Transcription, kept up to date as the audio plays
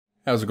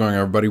How's it going,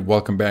 everybody?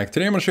 Welcome back.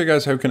 Today I'm going to show you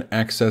guys how you can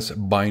access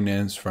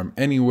Binance from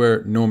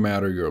anywhere, no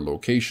matter your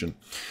location.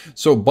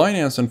 So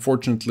Binance,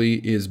 unfortunately,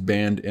 is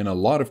banned in a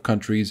lot of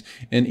countries,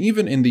 and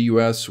even in the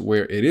US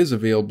where it is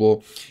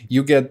available,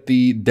 you get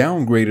the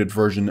downgraded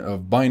version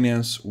of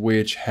Binance,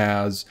 which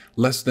has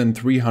less than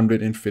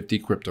 350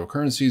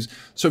 cryptocurrencies.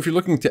 So if you're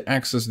looking to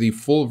access the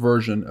full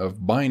version of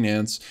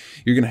Binance,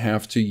 you're going to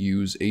have to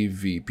use a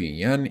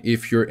VPN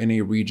if you're in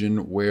a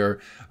region where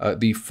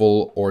the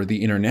full or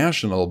the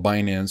international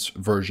Binance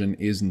version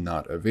is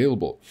not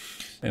available.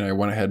 And I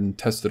went ahead and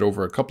tested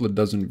over a couple of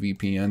dozen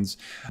VPNs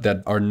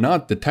that are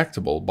not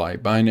detectable by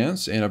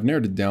Binance, and I've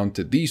narrowed it down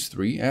to these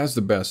three as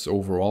the best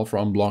overall for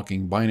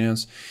unblocking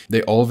Binance.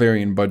 They all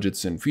vary in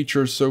budgets and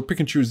features, so pick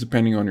and choose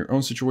depending on your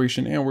own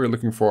situation and what you're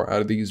looking for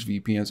out of these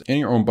VPNs and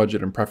your own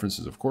budget and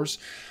preferences, of course.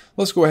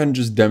 Let's go ahead and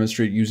just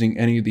demonstrate using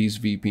any of these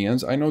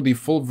VPNs. I know the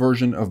full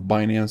version of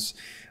Binance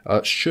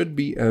should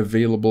be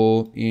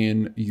available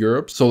in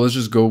Europe, so let's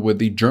just go with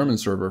the German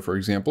server, for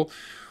example.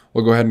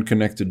 We'll go ahead and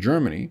connect to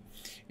Germany.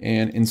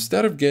 And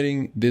instead of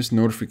getting this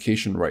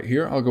notification right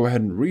here, I'll go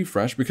ahead and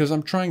refresh because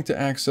I'm trying to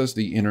access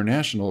the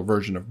international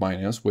version of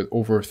Binance with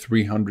over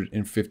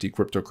 350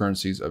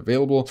 cryptocurrencies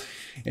available.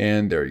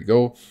 And there you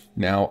go.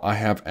 Now I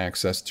have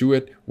access to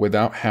it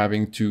without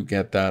having to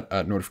get that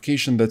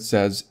notification that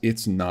says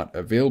it's not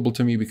available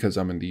to me because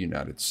I'm in the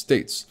United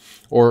States.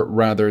 Or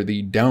rather,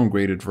 the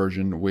downgraded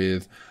version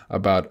with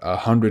about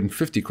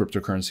 150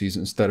 cryptocurrencies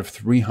instead of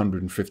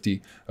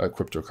 350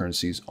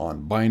 cryptocurrencies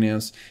on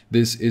Binance.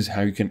 This is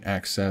how you can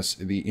access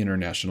the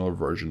international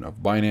version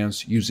of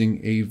Binance using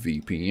a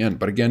VPN.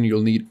 But again,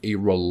 you'll need a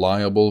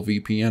reliable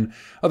VPN.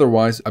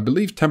 Otherwise, I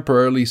believe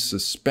temporarily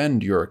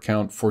suspend your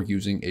account for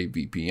using a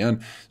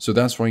VPN. So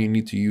that's why you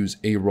need to use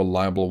a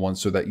reliable one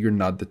so that you're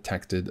not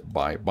detected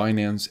by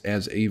Binance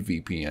as a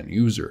VPN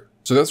user.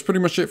 So that's pretty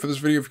much it for this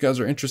video. If you guys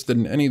are interested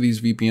in any of these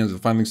VPNs, you'll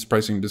find links to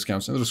pricing and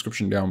discounts in the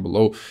description down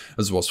below,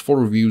 as well as full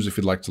reviews if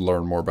you'd like to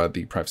learn more about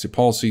the privacy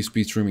policy,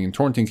 speed streaming, and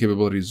torrenting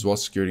capabilities, as well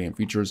as security and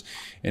features.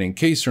 And in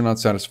case you're not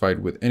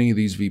satisfied with any of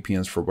these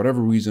VPNs for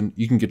whatever reason,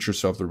 you can get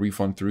yourself the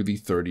refund through the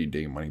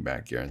 30-day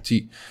money-back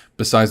guarantee.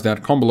 Besides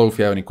that, comment below if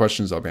you have any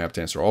questions. I'll be happy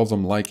to answer all of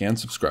them. Like and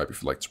subscribe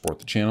if you'd like to support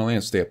the channel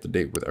and stay up to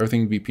date with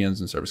everything VPNs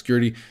and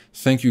cybersecurity.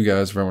 Thank you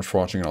guys very much for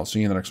watching, and I'll see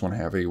you in the next one.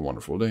 Have a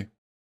wonderful day.